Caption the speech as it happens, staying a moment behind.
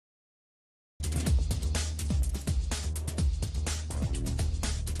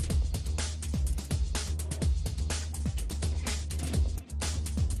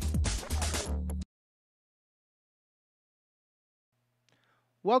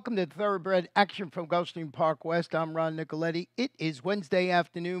Welcome to Thoroughbred Action from Gulfstream Park West. I'm Ron Nicoletti. It is Wednesday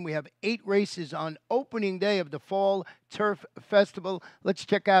afternoon. We have 8 races on opening day of the Fall Turf Festival. Let's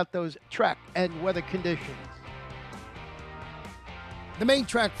check out those track and weather conditions. The main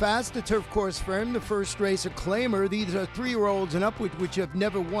track fast, the turf course firm. The first race, a claimer. These are 3-year-olds and upward, which have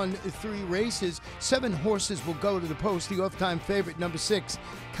never won 3 races. 7 horses will go to the post. The off-time favorite, number 6,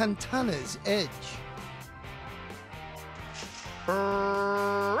 Cantana's Edge.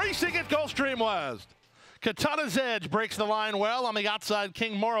 Racing at Gulfstream West. Katana's Edge breaks the line well. On the outside,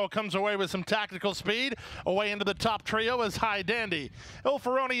 King Moro comes away with some tactical speed. Away into the top trio is High Dandy. Il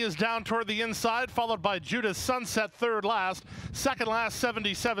Ferroni is down toward the inside, followed by Judas Sunset, third last. Second last,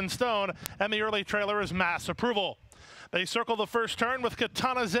 77 Stone. And the early trailer is Mass Approval. They circle the first turn with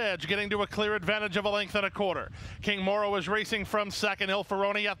Katana's Edge getting to a clear advantage of a length and a quarter. King Moro is racing from second. Il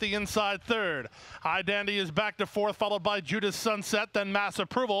Ferroni at the inside third. High Dandy is back to fourth, followed by Judas Sunset, then Mass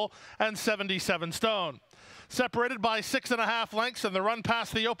Approval, and 77 Stone. Separated by 6.5 lengths in the run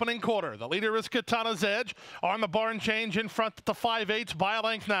past the opening quarter. The leader is Katana's Edge on the barn change in front at the 5/8 by a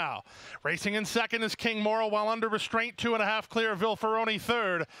length now. Racing in second is King Moro while under restraint, 2.5 clear of Il Ferroni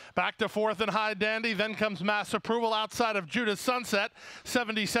third. Back to fourth and High Dandy, then comes Mass Approval outside of Judas Sunset.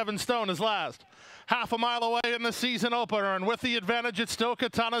 77 Stone is last. Half a mile away in the season opener, and with the advantage, it's still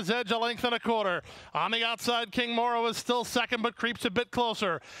Katana's Edge, a length and a quarter. On the outside, King Moro is still second, but creeps a bit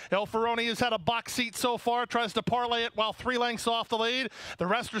closer. Il Ferroni has had a box seat so far, tries to parlay it while 3 lengths off the lead. The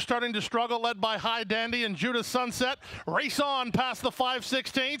rest are starting to struggle, led by High Dandy and Judas Sunset. Race on past the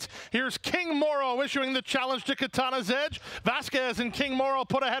 5/16. Here's King Moro issuing the challenge to Katana's Edge. Vasquez and King Moro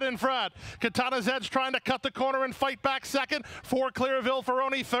put ahead in front. Katana's Edge trying to cut the corner and fight back second. 4 clear of Il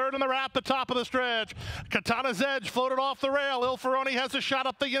Ferroni third, and they're at the top of the stretch. Katana's Edge floated off the rail. Il Ferroni has a shot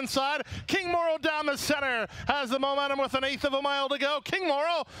up the inside. King Moro down the center has the momentum with 1/8 of a mile to go. King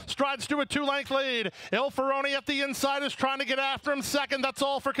Moro strides to a 2-length lead. Il Ferroni at the inside is trying to get after him second. That's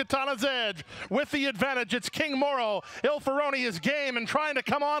all for Katana's Edge. With the advantage, it's King Moro. Il Ferroni is game and trying to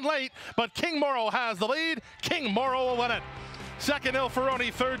come on late, but King Moro has the lead. King Moro will win it. Second, Il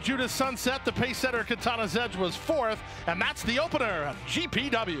Ferroni. Third, Judas Sunset. The pace setter, Katana's Edge, was fourth, and that's the opener at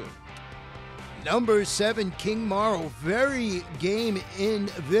GPW. Number 7, King Moro, very game in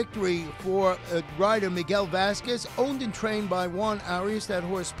victory for rider Miguel Vasquez, owned and trained by Juan Arias. That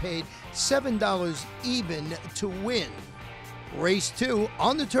horse paid $7 even to win. Race 2,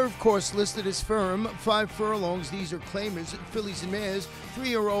 on the turf course listed as firm, 5 furlongs. These are claimers, fillies and mares,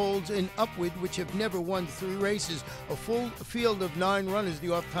 3-year-olds and upward, which have never won 3 races. A full field of 9 runners.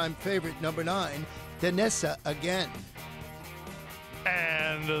 The off-time favorite, number 9, Danessa again.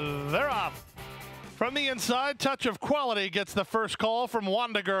 And they're off. From the inside, Touch of Quality gets the first call from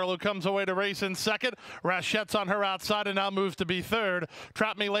Wanda Girl, who comes away to race in second. Rachette's on her outside and now moves to be third.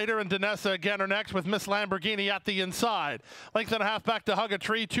 Trap Me Later and Danessa again are next with Miss Lamborghini at the inside. Length and a half back to Hug a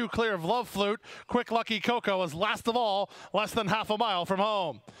Tree, 2 clear of Love Flute. Quick Lucky Coco is last of all, less than half a mile from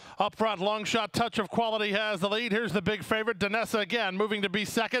home. Up front, long shot Touch of Quality has the lead. Here's the big favorite, Danessa again, moving to be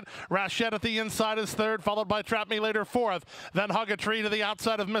second. Rachette at the inside is third, followed by Trap Me Later fourth. Then Hug a Tree to the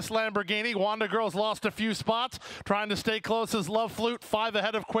outside of Miss Lamborghini. Wanda Girl's lost a few spots, trying to stay close as Love Flute, 5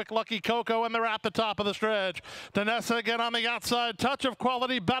 ahead of Quick Lucky Coco, and they're at the top of the stretch. Danessa again on the outside. Touch of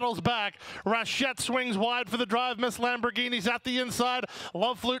Quality battles back. Rachette swings wide for the drive. Miss Lamborghini's at the inside.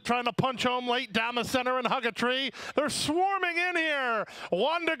 Love Flute trying to punch home late down the center and Hug a Tree. They're swarming in here.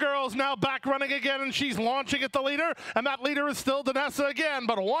 Wanda Girl's now back running again, and she's launching at the leader, and that leader is still Danessa again,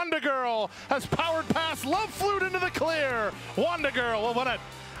 but Wanda Girl has powered past Love Flute into the clear. Wanda Girl will win it.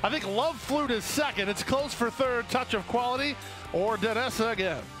 I think Love Flute is second. It's close for third, Touch of Quality, or Danessa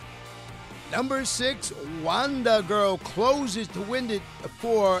again. Number 6, Wanda Girl closes to win it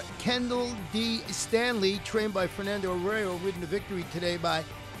for Kendall D. Stanley, trained by Fernando Arroyo, ridden to victory today by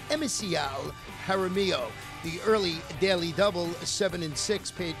Emicial Jaramillo. The early daily double, 7 and 6,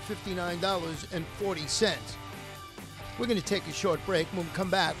 paid $59.40. We're going to take a short break. When we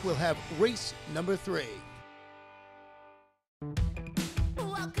come back, we'll have race number 3.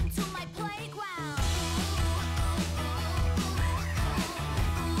 Welcome to my playground.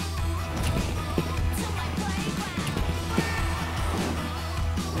 To my playground.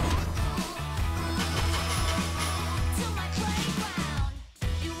 To my playground.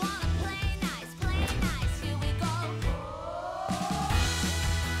 You wanna play nice, here we go.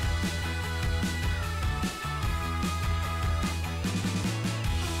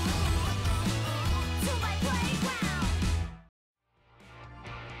 To my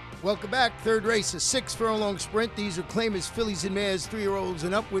Welcome back. Third race, a 6-furlong sprint. These are claimers, fillies and mares, 3-year-olds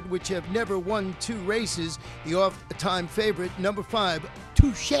and upward, which have never won 2 races. The off-time favorite, number 5,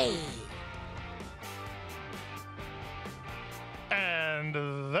 Touche. And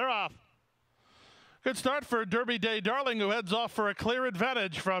they're off. Good start for Derby Day Darling, who heads off for a clear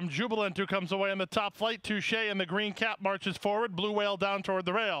advantage from Jubilant, who comes away in the top flight. Touche and the green cap marches forward. Blue Whale down toward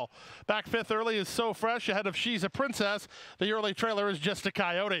the rail. Back fifth early is So Fresh ahead of She's a Princess. The early trailer is Just a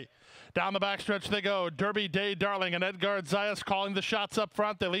Coyote. Down the backstretch they go. Derby Day Darling and Edgard Zayas calling the shots up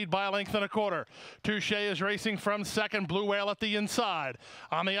front. They lead by a length and a quarter. Touche is racing from second. Blue Whale at the inside.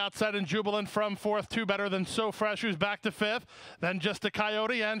 On the outside and Jubilant from fourth. 2 better than So Fresh, who's back to fifth. Then Just a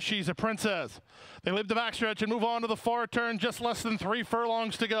Coyote and She's a Princess. They leave the backstretch and move on to the far turn. Just less than 3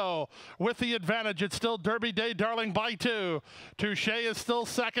 furlongs to go. With the advantage, it's still Derby Day Darling by 2. Touche is still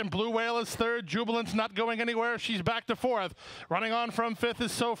second. Blue Whale is third. Jubilant's not going anywhere. She's back to fourth. Running on from fifth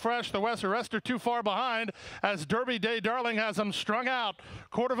is So Fresh. The rest are too far behind as Derby Day Darling has them strung out.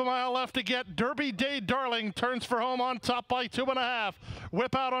 Quarter of a mile left to get. Derby Day Darling turns for home on top by 2.5.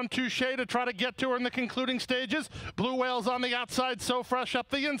 Whip out on Touche to try to get to her in the concluding stages. Blue Whale's on the outside. So Fresh up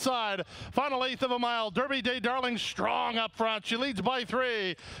the inside. Final eighth of a mile. Derby Day Darling strong up front. She leads by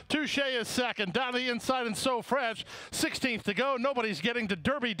 3. Touche is second. Down the inside and So Fresh. 16th to go. Nobody's getting to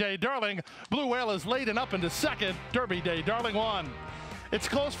Derby Day Darling. Blue Whale is late and up into second. Derby Day Darling won. It's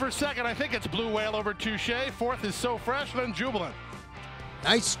close for second. I think it's Blue Whale over Touche. Fourth is So Fresh, then Jubilant.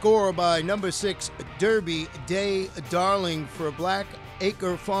 Nice score by number 6, Derby Day Darling for Black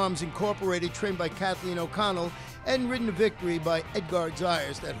Acre Farms Incorporated, trained by Kathleen O'Connell, and ridden to victory by Edgard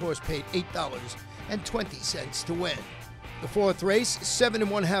Zayas. That horse paid $8.20 to win. The fourth race, 7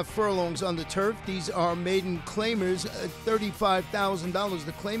 1/2 furlongs on the turf. These are maiden claimers, $35,000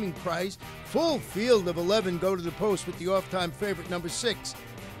 the claiming price. Full field of 11 go to the post with the off-time favorite, number 6,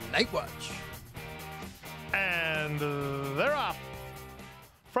 Night Watch. And they're off.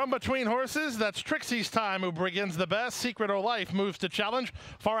 From between horses, that's Trixie's Time, who begins the best. Secret O' Life moves to challenge.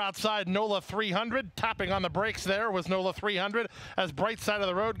 Far outside, Nola 300. Tapping on the brakes there was Nola 300 as Bright Side of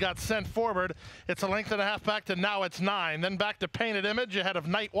the Road got sent forward. It's a length and a half back to Now It's 9. Then back to Painted Image ahead of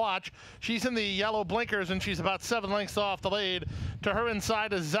Night Watch. She's in the yellow blinkers, and she's about 7 lengths off the lead. To her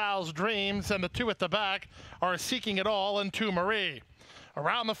inside is Zal's Dreams, and the 2 at the back are Seeking It All and 2 Marie.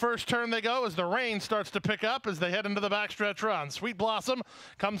 Around the first turn they go as the rain starts to pick up as they head into the backstretch run. Sweet Blossom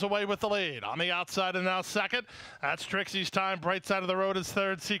comes away with the lead. On the outside and now second, that's Trixie's Time. Bright Side of the Road is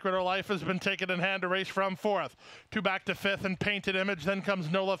third. Secret O' Life has been taken in hand to race from fourth. 2 back to fifth and Painted Image. Then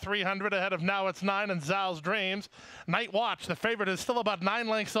comes Nola 300 ahead of Now It's 9 and Zal's Dreams. Night Watch, the favorite, is still about 9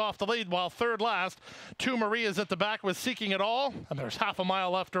 lengths off the lead, while third last, 2 Marie is at the back with Seeking It All, and there's half a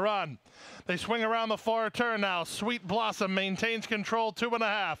mile left to run. They swing around the far turn now. Sweet Blossom maintains control,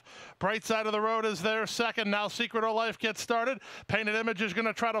 2.5. Bright Side of the Road is there second. Now Secret O' Life gets started. Painted Image is going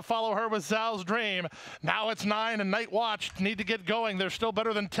to try to follow her with Zal's Dream. Now it's 9 and Night Watch need to get going. They're still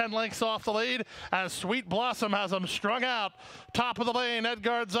better than 10 lengths off the lead as Sweet Blossom has them strung out. Top of the lane,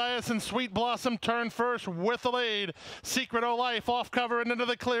 Edgard Zayas and Sweet Blossom turn first with the lead. Secret O' Life off cover and into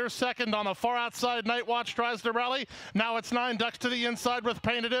the clear second. On the far outside, Night Watch tries to rally. Now it's 9, ducks to the inside with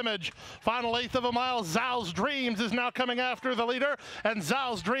Painted Image. Final eighth of a mile, Zal's Dreams is now coming after the leader, and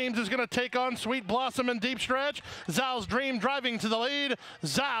Zal's Dreams is going to take on Sweet Blossom in deep stretch. Zal's Dream driving to the lead.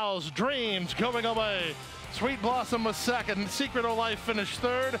 Zal's Dreams going away. Sweet Blossom was second. Secret O' Life finished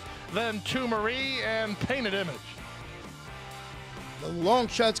third. Then 2 Marie and Painted Image. The long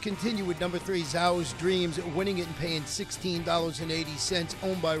shots continue with number 3, Zal's Dreams, winning it and paying $16.80,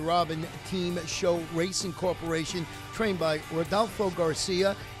 owned by Robin Team Show Racing Corporation, trained by Rodolfo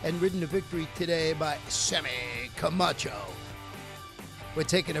Garcia, and ridden to victory today by Sammy Camacho. We're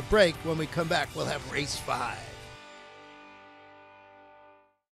taking a break. When we come back, we'll have race 5.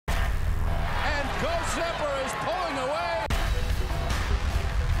 And Ghost Zipper is pulling away.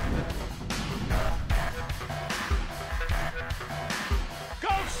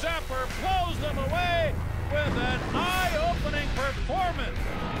 Ghost Zipper blows them away with an eye-opening performance.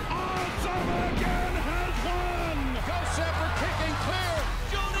 Awesome again has won. Ghost Zipper kicking clear.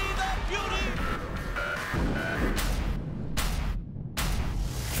 Judy the Beauty.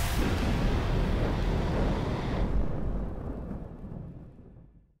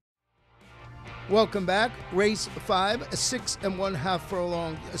 Welcome back. Race 5, a 6 1/2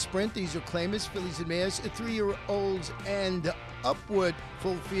 furlong sprint. These are claimers, fillies and mares, 3-year-olds and upward.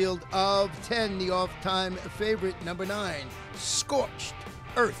 Full field of 10. The off-time favorite, number 9, Scorched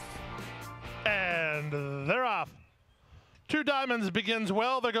Earth. And they're off. Two Diamonds begins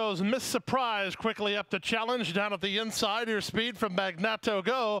well. There goes Miss Surprise quickly up to challenge down at the inside. Your speed from Magnato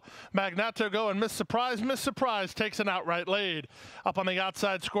Go. Magnato Go and Miss Surprise. Miss Surprise takes an outright lead. Up on the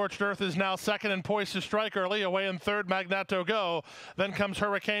outside, Scorched Earth is now second and poised to strike early. Away in third, Magnato Go. Then comes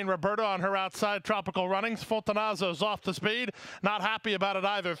Hurricane Roberta on her outside. Tropical Runnings. Fontanazzo's off the speed. Not happy about it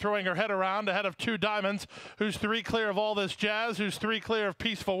either. Throwing her head around ahead of Two Diamonds, who's three clear of All This Jazz, who's three clear of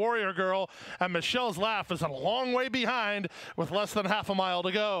Peaceful Warrior Girl. And Michelle's Laugh is a long way behind with less than half a mile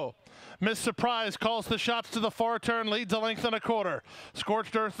to go. Miss Surprise calls the shots to the far turn, leads a length and a quarter.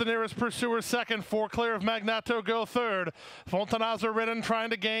 Scorched Earth, the nearest pursuer, second, four clear of Magnato Go third. Fontanazzo ridden,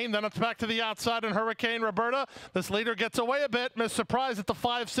 trying to gain, then it's back to the outside and Hurricane Roberta. This leader gets away a bit. Miss Surprise at the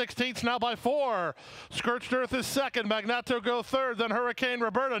 5/16 now by 4. Scorched Earth is second, Magnato Go third, then Hurricane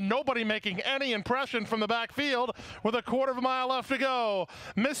Roberta. Nobody making any impression from the backfield with a quarter of a mile left to go.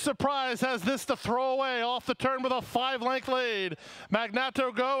 Miss Surprise has this to throw away off the turn with a 5-length lead.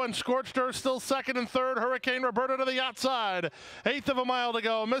 Magnato Go and Scorched Earth still second and third. Hurricane Roberta to the outside. Eighth of a mile to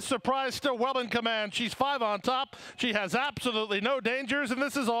go. Miss Surprise still well in command. She's 5 on top. She has absolutely no dangers, and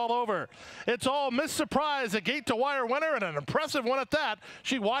this is all over. It's all Miss Surprise, a gate-to-wire winner, and an impressive one at that.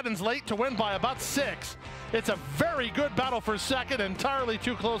 She widens late to win by about 6. It's a very good battle for second, entirely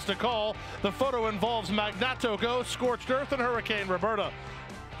too close to call. The photo involves Magnato Go, Scorched Earth, and Hurricane Roberta.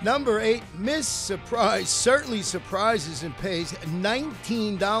 Number 8, Miss Surprise, certainly surprises and pays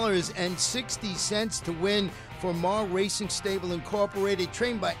 $19.60 to win for Mar Racing Stable Incorporated,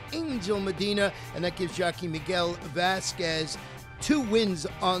 trained by Angel Medina, and that gives jockey Miguel Vasquez 2 wins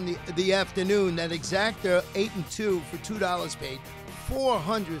on the afternoon. That exacta 8 and 2 for $2 paid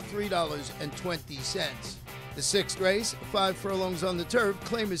 $403.20. The 6th race, 5 furlongs on the turf,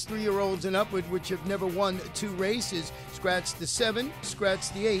 claimers 3-year-olds and upward which have never won 2 races. Scratch the 7, scratch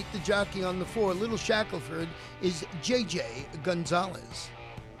the 8. The jockey on the 4, Little Shackelford, is J.J. Gonzalez.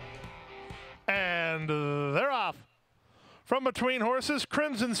 And they're off. From between horses,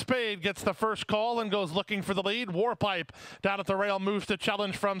 Crimson Spade gets the first call and goes looking for the lead. Warpipe down at the rail moves to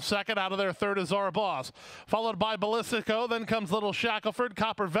challenge from second. Out of their third is our boss. Followed by Ballistico. Then comes Little Shackelford.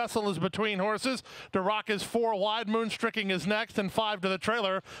 Copper Vessel is between horses. Duroc is 4 wide. Moonstricking is next and 5 to the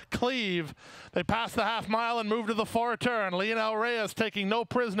trailer. Cleve. They pass the half mile and move to the far turn. Leonel Reyes taking no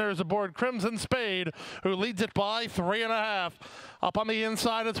prisoners aboard Crimson Spade, who leads it by 3.5. Up on the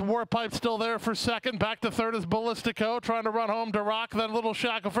inside, it's Warpipe still there for second. Back to third is Ballistico, trying to run home Duroc, then Little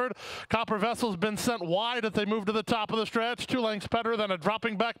Shackelford. Copper Vessel's been sent wide as they move to the top of the stretch. 2 lengths better than a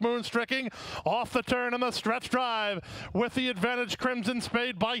dropping back Moonstricking. Off the turn in the stretch drive with the advantage, Crimson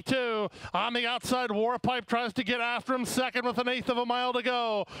Spade by 2. On the outside, Warpipe tries to get after him. Second with 1/8 of a mile to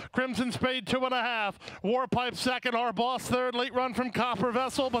go. Crimson Spade 2.5. Warpipe second, our boss third. Late run from Copper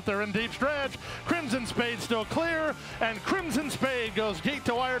Vessel, but they're in deep stretch. Crimson Spade still clear, and Crimson Spade goes gate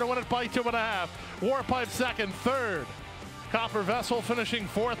to wire to win it by 2.5. Warpipe second, third. Copper Vessel finishing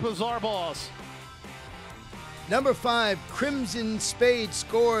 4th with our boss. Number 5, Crimson Spade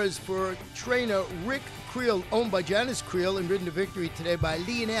scores for trainer Rick Creel, owned by Janice Creel, and ridden to victory today by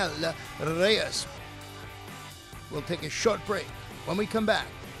Leonel Reyes. We'll take a short break. When we come back,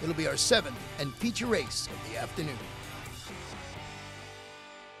 it'll be our 7th and feature race of the afternoon.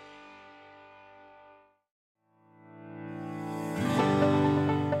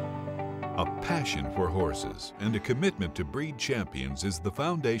 A passion for horses and a commitment to breed champions is the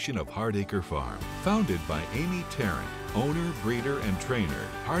foundation of Hardacre Farm. Founded by Amy Tarrant, owner, breeder, and trainer,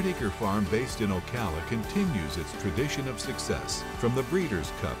 Hardacre Farm, based in Ocala, continues its tradition of success. From the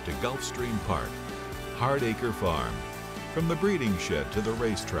Breeders' Cup to Gulfstream Park, Hardacre Farm. From the breeding shed to the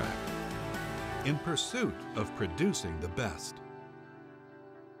racetrack, in pursuit of producing the best.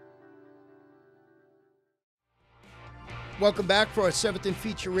 Welcome back for our 7th and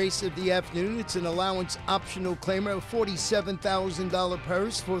feature race of the afternoon. It's an allowance optional claimer, a $47,000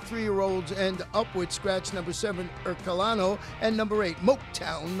 purse for 3-year-olds and upward. Scratch number 7, Ercolano, and number 8,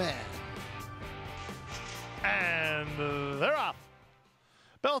 Motown Man. And they're off.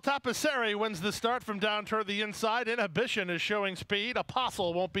 Bel Tapissiere wins the start from down toward the inside. Inhibition is showing speed.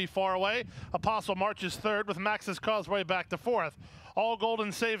 Apostle won't be far away. Apostle marches third with Max's Causeway back to 4th. All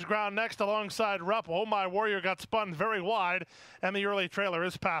Golden saves ground next alongside Rupp. Oh My Warrior got spun very wide, and the early trailer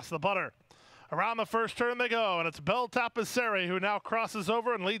is past the butter. Around the first turn they go, and it's Bel Tapissiere who now crosses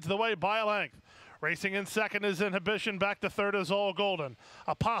over and leads the way by a length. Racing in second is Inhibition. Back to third is All Golden.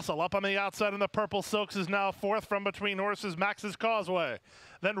 Apostle up on the outside in the purple silks is now 4th from between horses, Max's Causeway.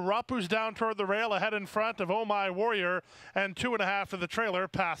 Then Rupp, who's down toward the rail, ahead in front of Oh My Warrior, and 2.5 to the trailer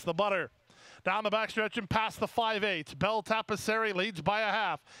past the butter. Down the backstretch and past the 5/8. Belle Tapisserie leads by a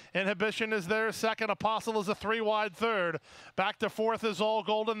half. Inhibition is there second. Apostle is a 3 wide third. Back to fourth is All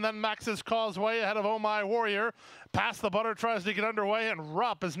Golden. Then Max's Causeway ahead of Oh My Warrior. Past the butter, tries to get underway, and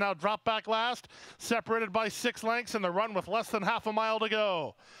Rupp is now dropped back last, separated by 6 lengths in the run with less than half a mile to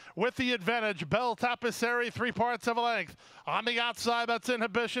go. With the advantage, Belle Tapisserie 3/4 of a length. On the outside, that's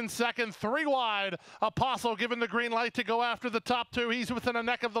Inhibition second, 3 wide. Apostle given the green light to go after the top 2. He's within a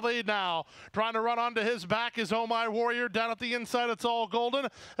neck of the lead now. Trying to run onto his back is Oh My Warrior. Down at the inside, it's All Golden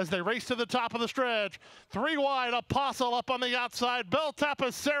as they race to the top of the stretch. 3 wide, Apostle up on the outside. Belle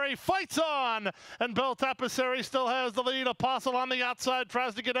Tapisserie fights on, and Belle Tapisserie still has the lead. Apostle on the outside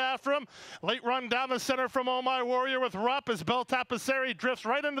tries to get after him. Late run down the center from Oh My Warrior with Rupp as Belle Tapisserie drifts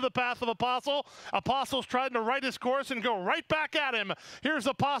right into the path of Apostle. Apostle's trying to right his course and go right back at him. Here's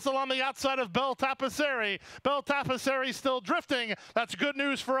Apostle on the outside of Belle Tapisserie. Belle Tapisserie still drifting. That's good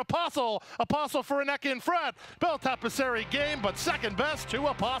news for Apostle. Apostle for a neck in front. Belle Tapisserie game, but second best to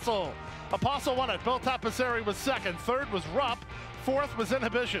Apostle. Apostle won it. Belle Tapisserie was second. Third was Rupp. Fourth was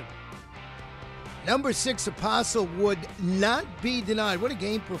Inhibition. Number 6, Apostle would not be denied. What a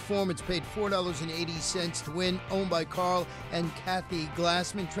game performance. Paid $4.80 to win. Owned by Carl and Kathy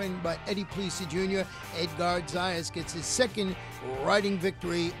Glassman. Trained by Eddie Plessis Jr. Edgar Zayas gets his second riding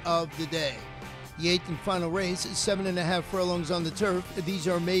victory of the day. The 8th and final race is 7.5 furlongs on the turf. These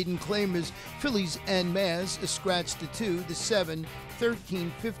are maiden claimers. Fillies and mares scratched the 2, the 7,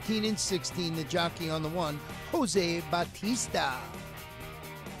 13, 15, and 16. The jockey on the 1, Jose Batista.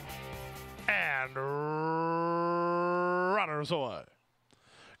 And runners away.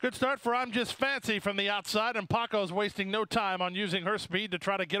 Good start for I'm Just Fancy from the outside, and Paco's wasting no time on using her speed to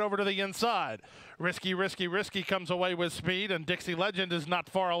try to get over to the inside. Risky, Risky, Risky comes away with speed, and Dixie Legend is not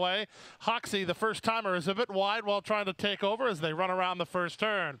far away. Hoxie, the first timer, is a bit wide while trying to take over as they run around the first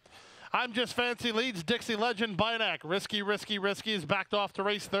turn. I'm Just Fancy leads Dixie Legend by neck. Risky, Risky, Risky is backed off to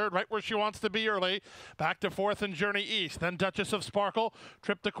race third, right where she wants to be early. Back to fourth and Journey East. Then Duchess of Sparkle,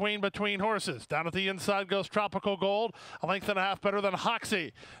 Trip to Queen between horses. Down at the inside goes Tropical Gold, a length and a half better than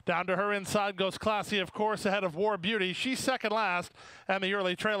Hoxie. Down to her inside goes Classy, of course, ahead of War Beauty. She's second last, and the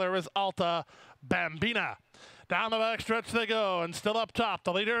early trailer is Alta Bambina. Down the backstretch they go, and still up top.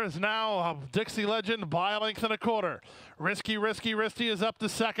 The leader is now Dixie Legend by a length and a quarter. Risky, Risky, Risky is up to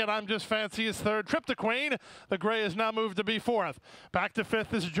second. I'm Just Fancy is third. Trip to Queen. The gray has now moved to be fourth. Back to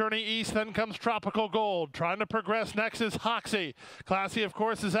fifth is Journey East. Then comes Tropical Gold. Trying to progress next is Hoxie. Classy, of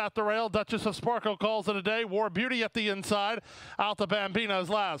course, is at the rail. Duchess of Sparkle calls it a day. War Beauty at the inside. Alta Bambina is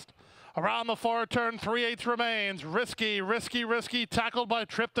last. Around the far turn, 3/8 remains. Risky, Risky, Risky, tackled by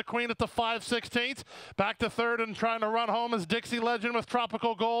Trip to Queen at the 5/16. Back to third and trying to run home is Dixie Legend with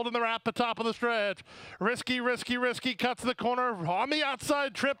Tropical Gold, and they're at the top of the stretch. Risky, Risky, Risky cuts the corner. On the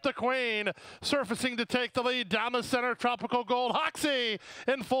outside, Trip to Queen. Surfacing to take the lead. Down the center, Tropical Gold. Hoxie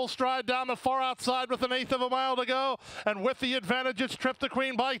in full stride down the far outside with 1/8 of a mile to go. And with the advantage, it's Trip to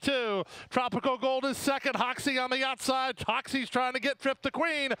Queen by 2. Tropical Gold is second. Hoxie on the outside. Hoxie's trying to get Trip to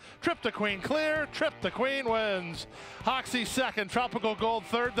Queen. Trip to Queen clear. Trip to Queen wins. Hoxie second. Tropical Gold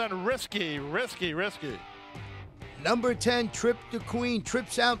third. Then Risky, Risky, Risky. Number 10, Trip to Queen,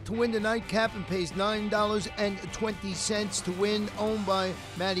 trips out to win the nightcap and pays $9.20 to win. Owned by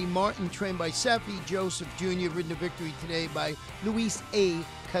Maddie Martin, trained by Safi Joseph Jr., ridden to victory today by Luis A.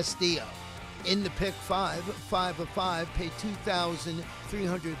 Castillo. In the pick 5, 5 of 5, paid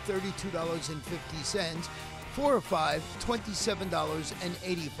 $2,332.50. 4 of 5,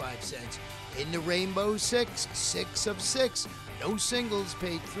 $27.85. In the Rainbow 6, 6 of 6. No singles,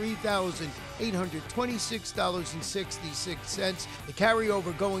 paid $3,826.66. The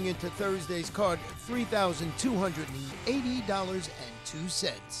carryover going into Thursday's card,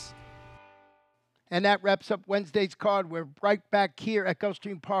 $3,280.02. And that wraps up Wednesday's card. We're right back here at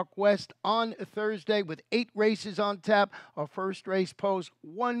Gulfstream Park West on Thursday with 8 races on tap. Our first race post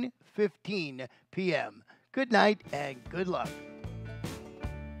 1:15 p.m. Good night and good luck.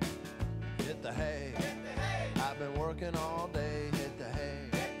 Hit the hay. I've been working all day. Hit the hay.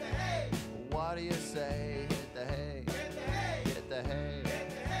 What do you say? Hit the hay. Hit the hay.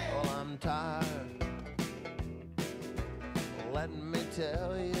 Well, I'm tired. Let me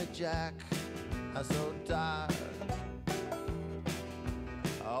tell you, Jack, I'm so tired.